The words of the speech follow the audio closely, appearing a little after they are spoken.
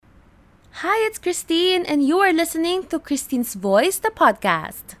Hi, it's Christine, and you are listening to Christine's Voice, the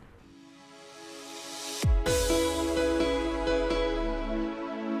podcast.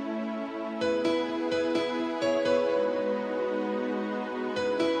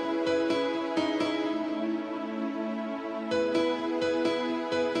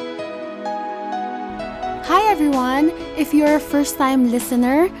 Hi, everyone. If you're a first time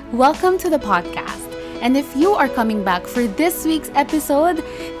listener, welcome to the podcast. And if you are coming back for this week's episode,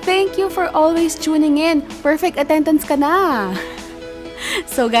 thank you for always tuning in. Perfect attendance ka na!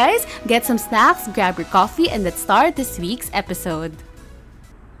 So guys, get some snacks, grab your coffee, and let's start this week's episode.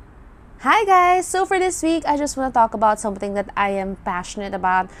 Hi guys! So for this week, I just want to talk about something that I am passionate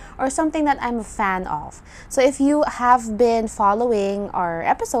about or something that I'm a fan of. So if you have been following our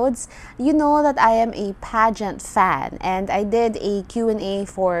episodes, you know that I am a pageant fan and I did a Q&A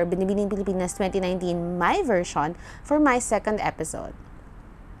for Binibining Pilipinas 2019, my version, for my second episode.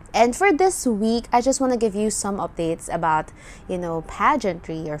 And for this week, I just want to give you some updates about,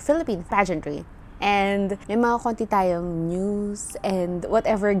 pageantry or Philippine pageantry. And may mga konti tayong news and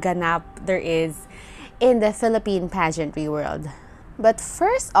whatever ganap there is in the Philippine pageantry world. But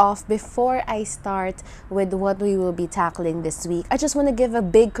first off, before I start with what we will be tackling this week, I just want to give a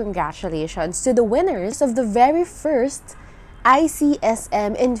big congratulations to the winners of the very first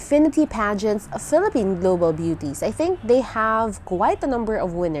ICSM Infinity Pageants Philippine Global Beauties. I think they have quite a number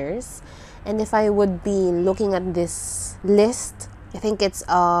of winners. And if I would be looking at this list, I think it's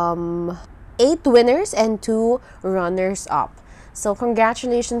 8 winners and 2 runners-up. So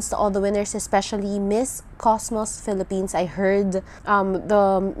congratulations to all the winners, especially Miss Cosmos Philippines. I heard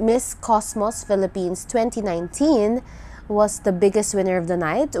the Miss Cosmos Philippines 2019 was the biggest winner of the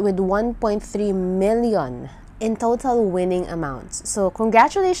night with 1.3 million in total winning amounts. So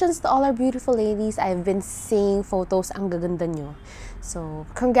congratulations to all our beautiful ladies. I've been seeing photos, ang gaganda nyo. So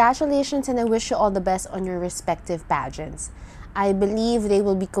congratulations, and I wish you all the best on your respective pageants. I believe they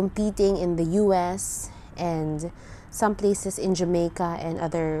will be competing in the US and some places in Jamaica and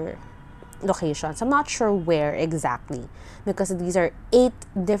other locations. I'm not sure where exactly because these are 8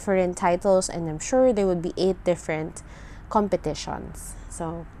 different titles and I'm sure there would be 8 different competitions.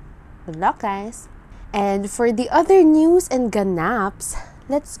 So, good luck guys! And for the other news and ganaps,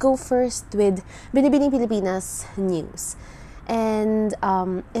 let's go first with Binibining Pilipinas news. And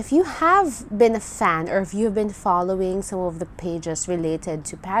if you have been a fan or if you've been following some of the pages related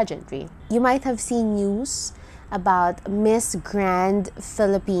to pageantry, you might have seen news about Miss Grand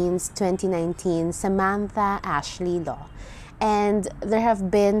Philippines 2019, Samantha Ashley Law. And there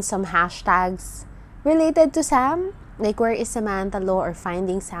have been some hashtags related to Sam, like where is Samantha Law or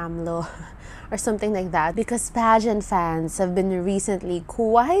finding Sam Law or something like that, because pageant fans have been recently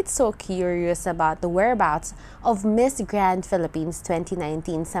quite so curious about the whereabouts of Miss Grand Philippines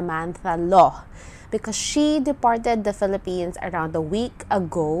 2019, Samantha Law, because she departed the Philippines around a week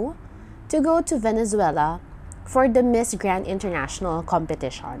ago to go to Venezuela for the Miss Grand International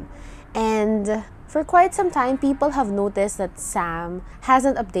competition. And for quite some time, people have noticed that Sam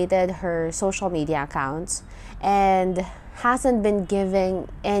hasn't updated her social media accounts and hasn't been giving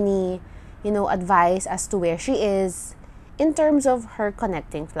any advice as to where she is in terms of her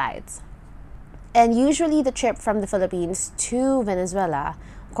connecting flights. And usually the trip from the Philippines to Venezuela,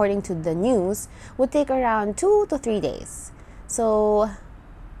 according to the news, would take around 2 to 3 days. So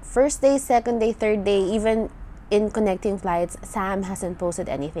first day, second day, third day, even in connecting flights, Sam hasn't posted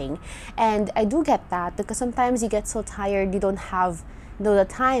anything. And I do get that because sometimes you get so tired you don't have the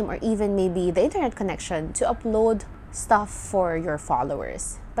time or even maybe the internet connection to upload stuff for your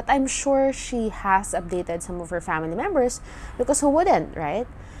followers. But I'm sure she has updated some of her family members because who wouldn't, right?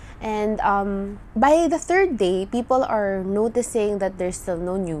 And by the third day, people are noticing that there's still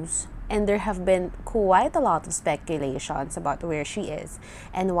no news. And there have been quite a lot of speculations about where she is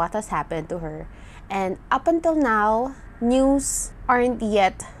and what has happened to her. And up until now, news aren't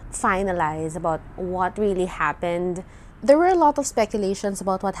yet finalized about what really happened. There were a lot of speculations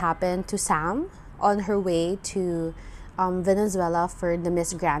about what happened to Sam on her way to Venezuela for the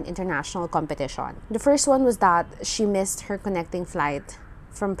Miss Grand International competition. The first one was that she missed her connecting flight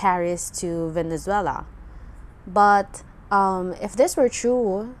from Paris to Venezuela. But if this were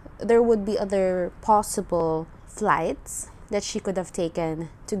true, there would be other possible flights that she could have taken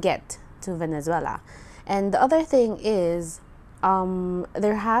to get to Venezuela. And the other thing is,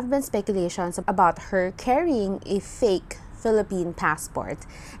 there have been speculations about her carrying a fake Philippine passport,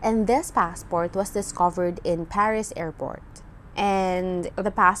 and this passport was discovered in Paris airport, and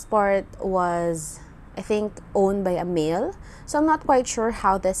the passport was, I think, owned by a male. So I'm not quite sure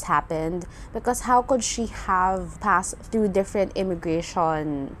how this happened, because how could she have passed through different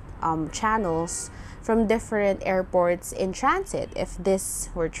immigration channels from different airports in transit, if this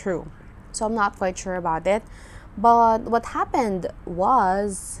were true. So I'm not quite sure about it. But what happened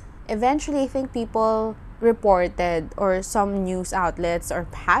was, eventually I think people reported, or some news outlets or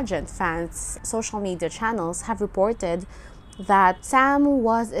pageant fans, social media channels have reported that Sam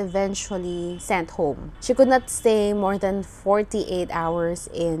was eventually sent home. She could not stay more than 48 hours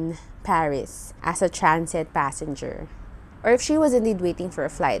in Paris as a transit passenger. Or if she was indeed waiting for a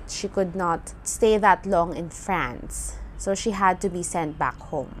flight, she could not stay that long in France. So she had to be sent back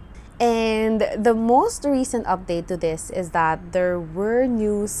home. And the most recent update to this is that there were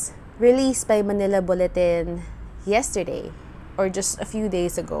news released by Manila Bulletin yesterday, or just a few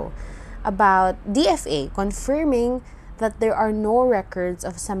days ago, about DFA confirming that there are no records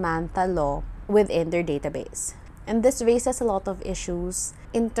of Samantha Law within their database. And this raises a lot of issues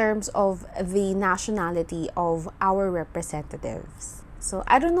in terms of the nationality of our representatives. So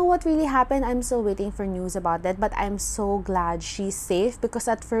I don't know what really happened. I'm still waiting for news about that, but I'm so glad she's safe, because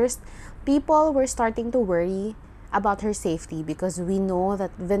at first people were starting to worry about her safety, because we know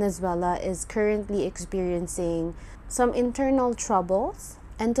that Venezuela is currently experiencing some internal troubles,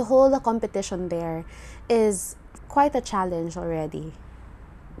 and to hold a competition there is quite a challenge already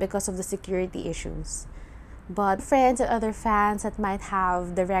because of the security issues. But friends and other fans that might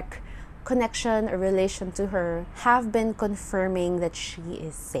have direct connection or relation to her have been confirming that she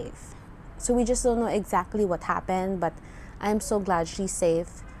is safe. So we just don't know exactly what happened, but I'm so glad she's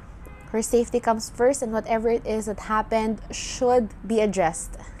safe. Her safety comes first, and whatever it is that happened should be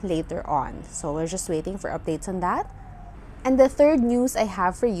addressed later on. So we're just waiting for updates on that. And the third news I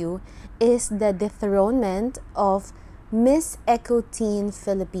have for you is the dethronement of Miss Eco Teen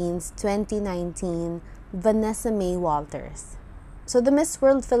Philippines 2019, Vanessa May Walters. So the Miss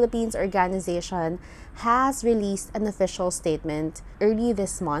World Philippines organization has released an official statement early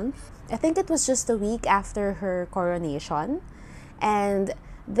this month. I think it was just a week after her coronation. And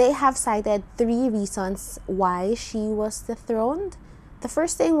they have cited 3 reasons why she was dethroned. The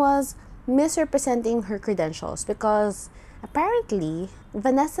first thing was misrepresenting her credentials, because apparently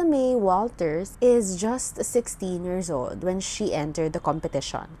Vanessa May Walters is just 16 years old when she entered the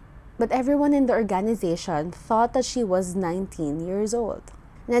competition. But everyone in the organization thought that she was 19 years old.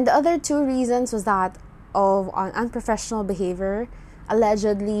 And then the other 2 reasons was that of unprofessional behavior.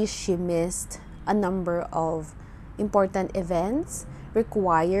 Allegedly, she missed a number of important events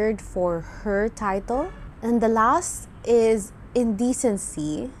required for her title. And the last is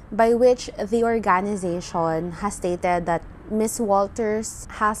indecency, by which the organization has stated that Miss Walters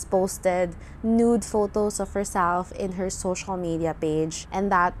has posted nude photos of herself in her social media page, and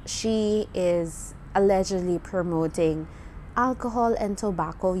that she is allegedly promoting alcohol and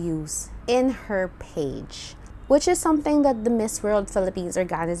tobacco use in her page, which is something that the Miss World Philippines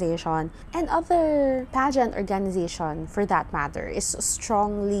organization and other pageant organization, for that matter, is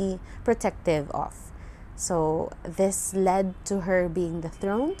strongly protective of. So this led to her being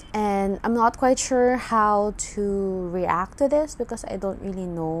dethroned, and I'm not quite sure how to react to this, because I don't really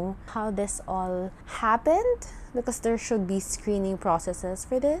know how this all happened, because there should be screening processes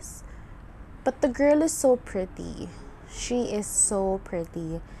for this. But the girl is so pretty. She is so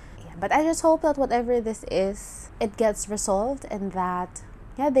pretty. But I just hope that whatever this is, it gets resolved, and that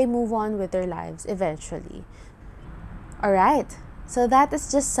they move on with their lives eventually. Alright, so that is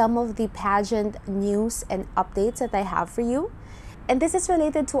just some of the pageant news and updates that I have for you. And this is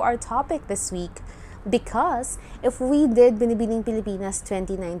related to our topic this week, because if we did Binibining Pilipinas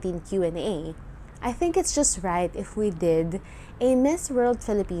 2019 Q&A, I think it's just right if we did a Miss World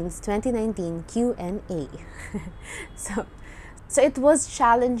Philippines 2019 Q&A. So it was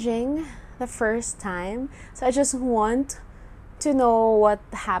challenging the first time. So I just want to know what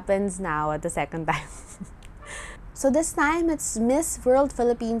happens now at the second time. So this time it's Miss World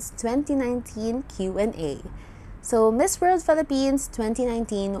Philippines 2019 Q&A. So Miss World Philippines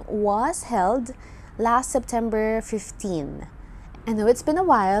 2019 was held last September 15. I know it's been a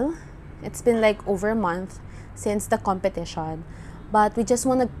while. It's been like over a month since the competition. But we just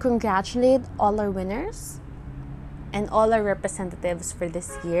want to congratulate all our winners and all our representatives for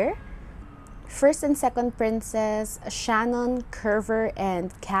this year. First and second princess Shannon Curver and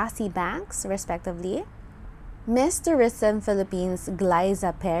Cassie Banks, respectively. Miss Tourism Philippines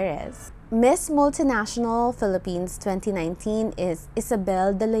Glyza Perez. Miss Multinational Philippines 2019 is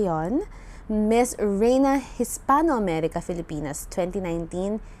Isabel De Leon. Miss Reina Hispano-America Filipinas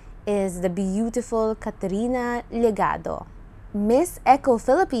 2019 is the beautiful Katrina Legado. Miss Eco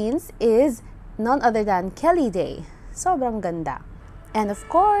Philippines is none other than Kelly Day. Sobrang ganda. And of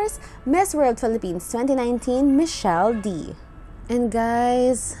course, Miss World Philippines 2019, Michelle D. And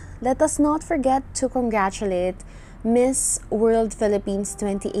guys, let us not forget to congratulate Miss World Philippines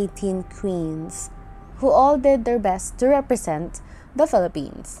 2018 Queens, who all did their best to represent the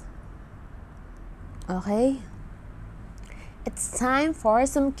Philippines. Okay? It's time for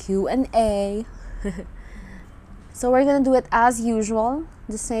some Q&A. So we're gonna do it as usual,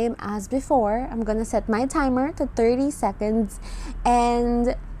 the same as before. I'm gonna set my timer to 30 seconds,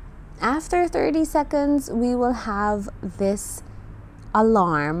 and after 30 seconds, we will have this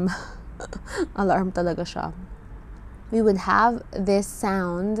alarm. Alarm talaga siya. We would have this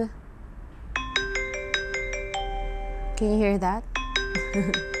sound. Can you hear that?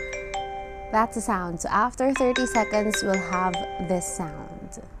 That's the sound. So after 30 seconds, we'll have this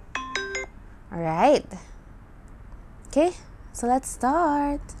sound. Alright. Okay, so let's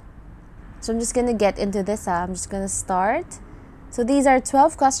start. So I'm just gonna get into this. I'm just gonna start. So these are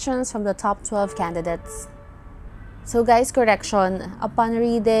 12 questions from the top 12 candidates. So guys, correction. Upon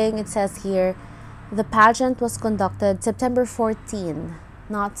reading, it says here, the pageant was conducted September 14,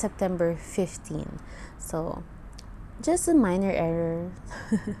 not September 15. So, just a minor error.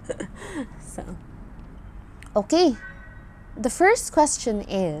 So, okay. The first question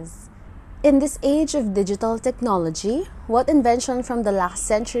is, in this age of digital technology, what invention from the last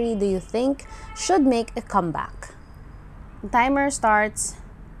century do you think should make a comeback? The timer starts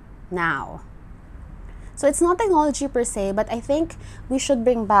now. So it's not technology per se, but I think we should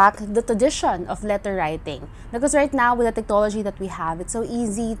bring back the tradition of letter writing. Because right now, with the technology that we have, it's so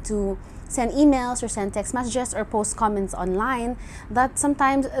easy to send emails or send text messages or post comments online that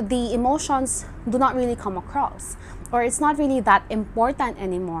sometimes the emotions do not really come across, or it's not really that important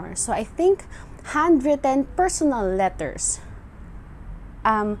anymore. So I think handwritten personal letters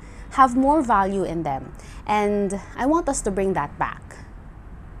have more value in them, and I want us to bring that back.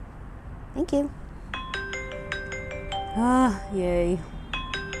 Thank you. Yay.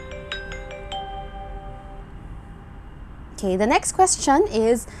 Okay, the next question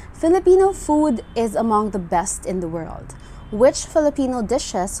is, Filipino food is among the best in the world. Which Filipino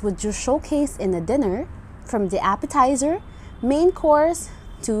dishes would you showcase in a dinner, from the appetizer, main course,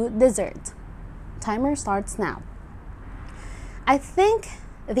 to dessert? Timer starts now. I think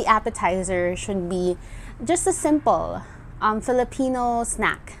the appetizer should be just a simple Filipino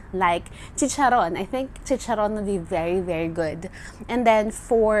snack like chicharon. I think chicharon would be very, very good. And then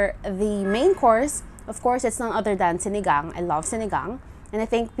for the main course, of course, it's none other than sinigang. I love sinigang, and I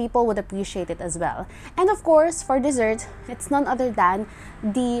think people would appreciate it as well. And of course, for dessert, it's none other than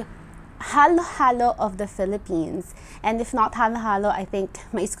the halo-halo of the Philippines. And if not halo-halo, I think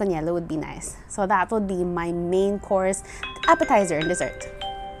mais con hielo would be nice. So that would be my main course, appetizer, and dessert.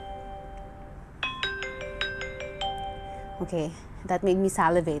 Okay, that made me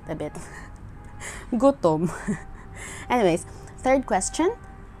salivate a bit. Gutom. Anyways, third question.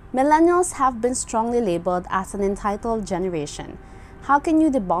 Millennials have been strongly labeled as an entitled generation. How can you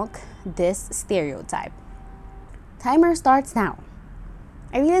debunk this stereotype? Timer starts now.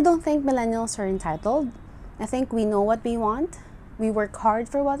 I really don't think millennials are entitled. I think we know what we want. We work hard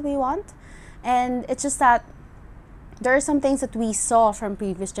for what we want. And it's just that there are some things that we saw from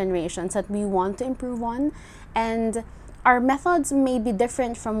previous generations that we want to improve on. And our methods may be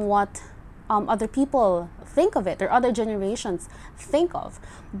different from what other people think of it or other generations think of.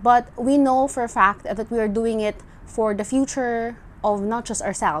 But we know for a fact that we are doing it for the future of not just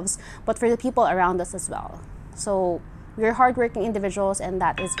ourselves, but for the people around us as well. So we're hardworking individuals, and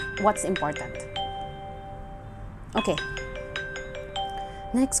that is what's important. Okay.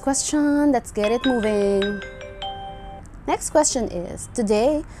 Next question. Let's get it moving. Next question is,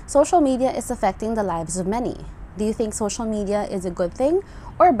 today, social media is affecting the lives of many. Do you think social media is a good thing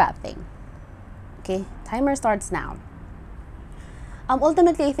or a bad thing? Okay, timer starts now.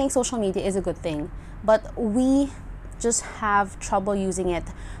 Ultimately, I think social media is a good thing, but we just have trouble using it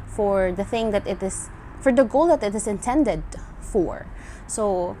for the thing that it is, for the goal that it is intended for.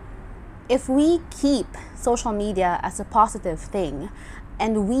 So if we keep social media as a positive thing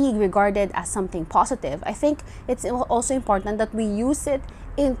and we regard it as something positive, I think it's also important that we use it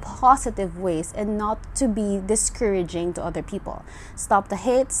in positive ways and not to be discouraging to other people. Stop the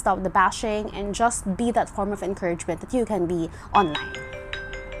hate, stop the bashing, and just be that form of encouragement that you can be online.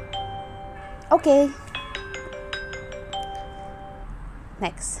 Okay.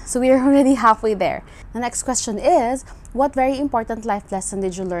 Next. So we are already halfway there. The next question is, what very important life lesson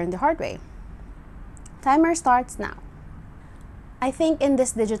did you learn the hard way? Timer starts now. I think in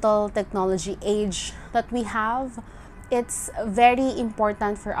this digital technology age that we have, it's very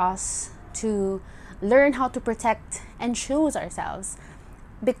important for us to learn how to protect and choose ourselves.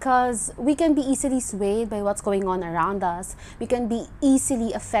 because we can be easily swayed by what's going on around us. We can be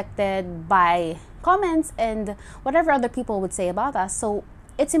easily affected by comments and whatever other people would say about us. So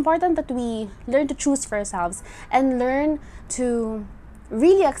it's important that we learn to choose for ourselves and learn to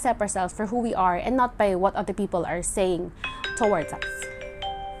really accept ourselves for who we are and not by what other people are saying towards us.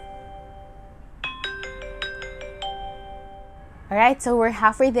 Alright, so we're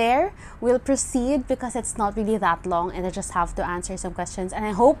halfway there. We'll proceed because it's not really that long and I just have to answer some questions, and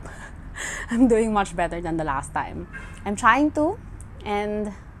I hope I'm doing much better than the last time. I'm trying to,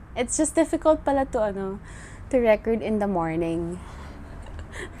 and it's just difficult pala to record in the morning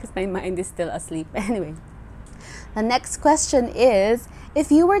because my mind is still asleep. Anyway, the next question is,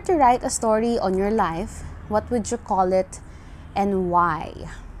 if you were to write a story on your life, what would you call it and why?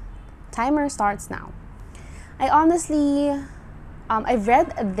 Timer starts now. I've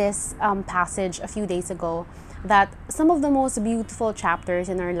read this passage a few days ago that some of the most beautiful chapters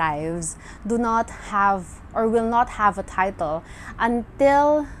in our lives do not have or will not have a title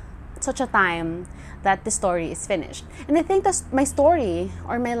until such a time that the story is finished. And I think that my story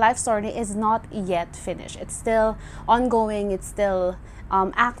or my life story is not yet finished. It's still ongoing, it's still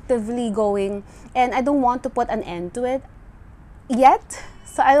actively going, and I don't want to put an end to it yet.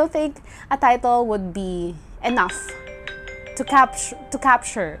 So I don't think a title would be enough to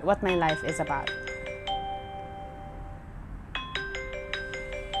capture what my life is about.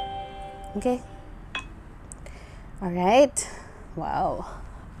 Okay? Alright. Wow.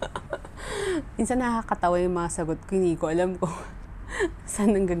 Minsan nakakatawa yung mga sagot ko. Hindi ko alam kung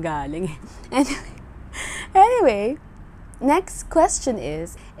saan nanggagaling. Anyway, next question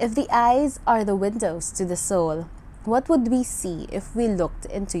is, if the eyes are the windows to the soul, what would we see if we looked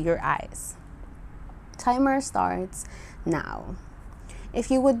into your eyes? Timer starts now. If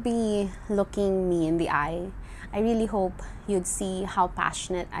you would be looking me in the eye, I really hope you'd see how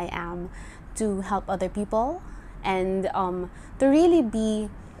passionate I am to help other people and to really be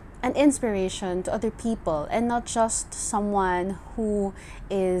an inspiration to other people and not just someone who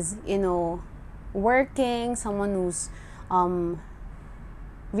is, working, someone who's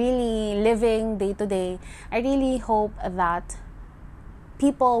really living day to day. I really hope that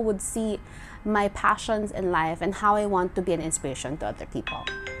people would see my passions in life and how I want to be an inspiration to other people.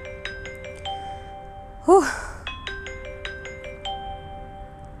 Whew.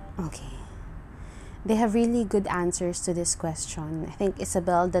 Okay. They have really good answers to this question. I think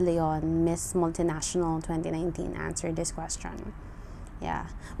Isabel De Leon, Miss Multinational 2019, answered this question. Yeah.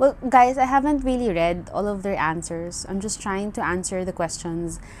 Well, guys, I haven't really read all of their answers. I'm just trying to answer the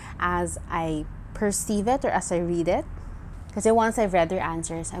questions as I perceive it or as I read it. Because once I've read their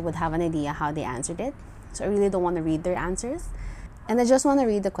answers, I would have an idea how they answered it. So I really don't want to read their answers. And I just want to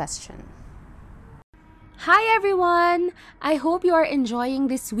read the question. Hi everyone! I hope you are enjoying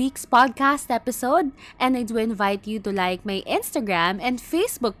this week's podcast episode, and I do invite you to like my Instagram and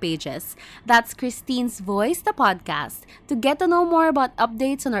Facebook pages. That's Christine's Voice, the podcast, to get to know more about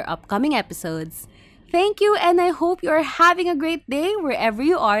updates on our upcoming episodes. Thank you, and I hope you are having a great day wherever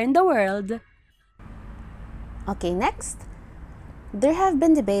you are in the world. Okay, next. There have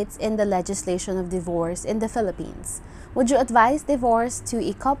been debates in the legislation of divorce in the Philippines. Would you advise divorce to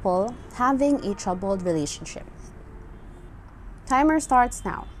a couple having a troubled relationship? Timer starts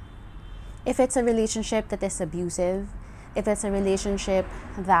now. If it's a relationship that is abusive, if it's a relationship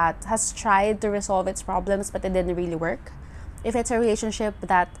that has tried to resolve its problems but it didn't really work, if it's a relationship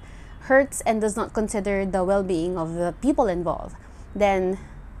that hurts and does not consider the well-being of the people involved, then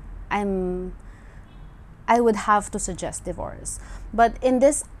I would have to suggest divorce. But in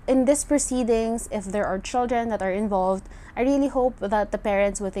this proceedings, if there are children that are involved, I really hope that the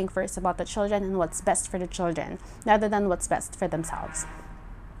parents would think first about the children and what's best for the children, rather than what's best for themselves.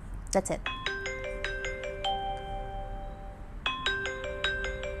 That's it.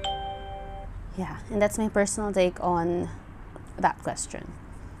 Yeah, and that's my personal take on that question.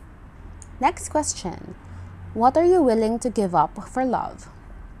 Next question. What are you willing to give up for love?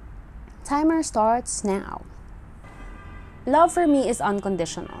 Timer starts now. Love for me is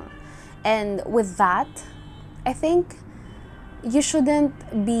unconditional. And with that, I think you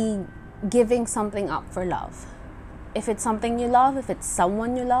shouldn't be giving something up for love. If it's something you love, if it's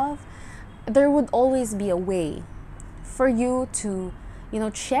someone you love, there would always be a way for you to,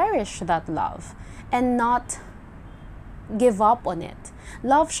 cherish that love and not give up on it.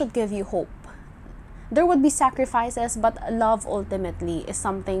 Love should give you hope. There would be sacrifices, but love ultimately is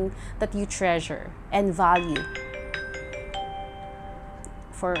something that you treasure and value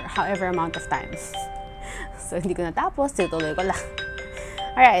for however amount of time. So, hindi ko natapos. Tutuloy ko lang.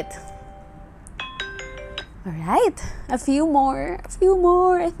 Alright. Alright, a few more.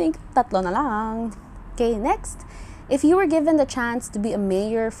 I think tatlo na lang. Okay, next. If you were given the chance to be a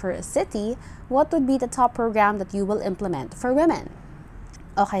mayor for a city, what would be the top program that you will implement for women?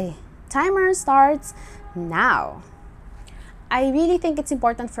 Okay, timer starts now. I really think it's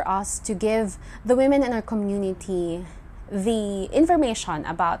important for us to give the women in our community the information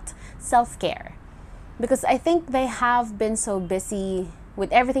about self-care, because I think they have been so busy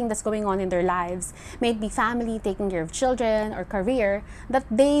with everything that's going on in their lives, may it be family, taking care of children, or career, that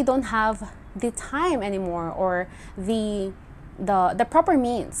they don't have the time anymore or the proper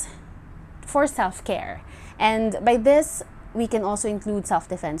means for self-care. And by this, we can also include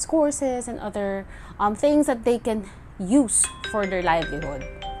self-defense courses and other things that they can use for their livelihood.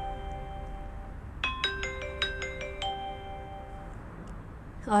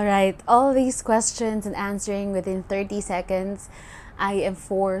 Alright, all these questions and answering within 30 seconds, I am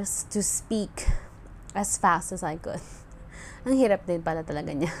forced to speak as fast as I could. Ang hirap din pala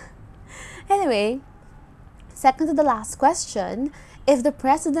talaga niya. Anyway, second to the last question, if the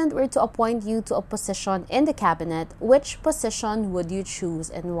president were to appoint you to a position in the cabinet, which position would you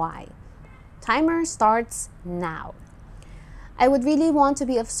choose and why? Timer starts now. I would really want to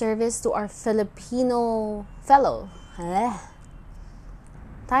be of service to our Filipino fellow.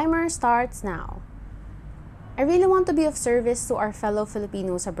 Timer starts now. I really want to be of service to our fellow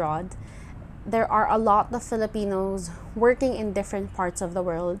Filipinos abroad. There are a lot of Filipinos working in different parts of the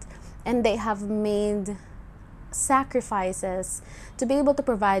world, and they have made sacrifices to be able to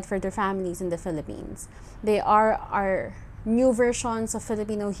provide for their families in the Philippines. They are our new versions of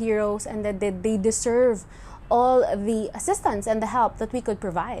Filipino heroes, and that they deserve all the assistance and the help that we could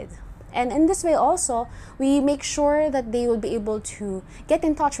provide. And in this way also, we make sure that they will be able to get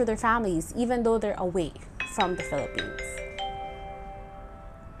in touch with their families even though they're away from the Philippines.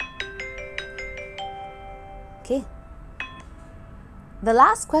 Okay. The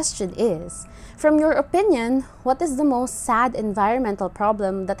last question is, from your opinion, what is the most sad environmental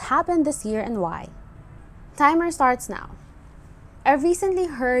problem that happened this year and why? Timer starts now. I've recently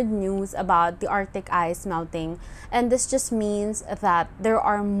heard news about the Arctic ice melting, and this just means that there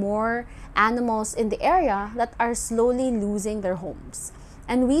are more animals in the area that are slowly losing their homes.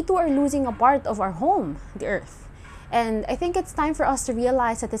 And we too are losing a part of our home, the earth. And I think it's time for us to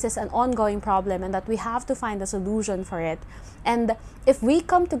realize that this is an ongoing problem and that we have to find a solution for it. And if we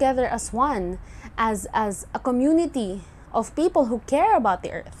come together as one, as a community of people who care about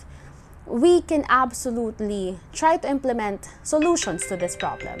the earth, we can absolutely try to implement solutions to this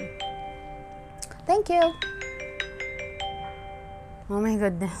problem. Thank you. Oh my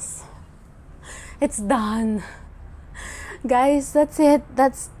goodness. It's done. Guys, that's it.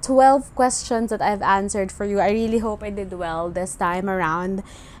 That's 12 questions that I've answered for you. I really hope I did well this time around.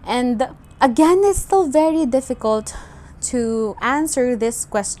 And again, it's still very difficult to answer these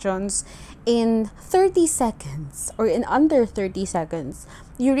questions in 30 seconds or in under 30 seconds.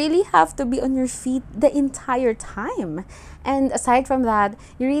 You really have to be on your feet the entire time. And aside from that,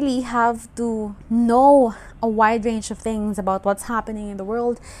 you really have to know a wide range of things about what's happening in the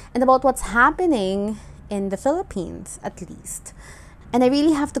world and about what's happening in the Philippines, at least. And I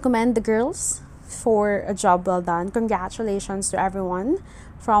really have to commend the girls for a job well done. Congratulations to everyone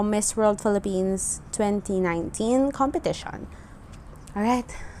from Miss World Philippines 2019 competition. All right,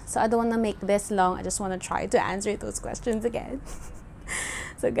 so I don't want to make this long. I just want to try to answer those questions again.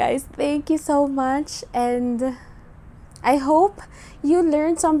 So guys, thank you so much, and I hope you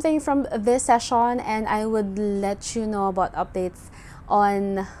learned something from this session, and I would let you know about updates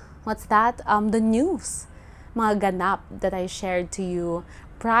on the news, mga ganap that I shared to you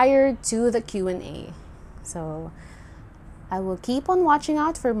prior to the Q&A. So I will keep on watching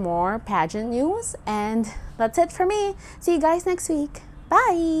out for more pageant news, and that's it for me. See you guys next week.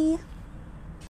 Bye!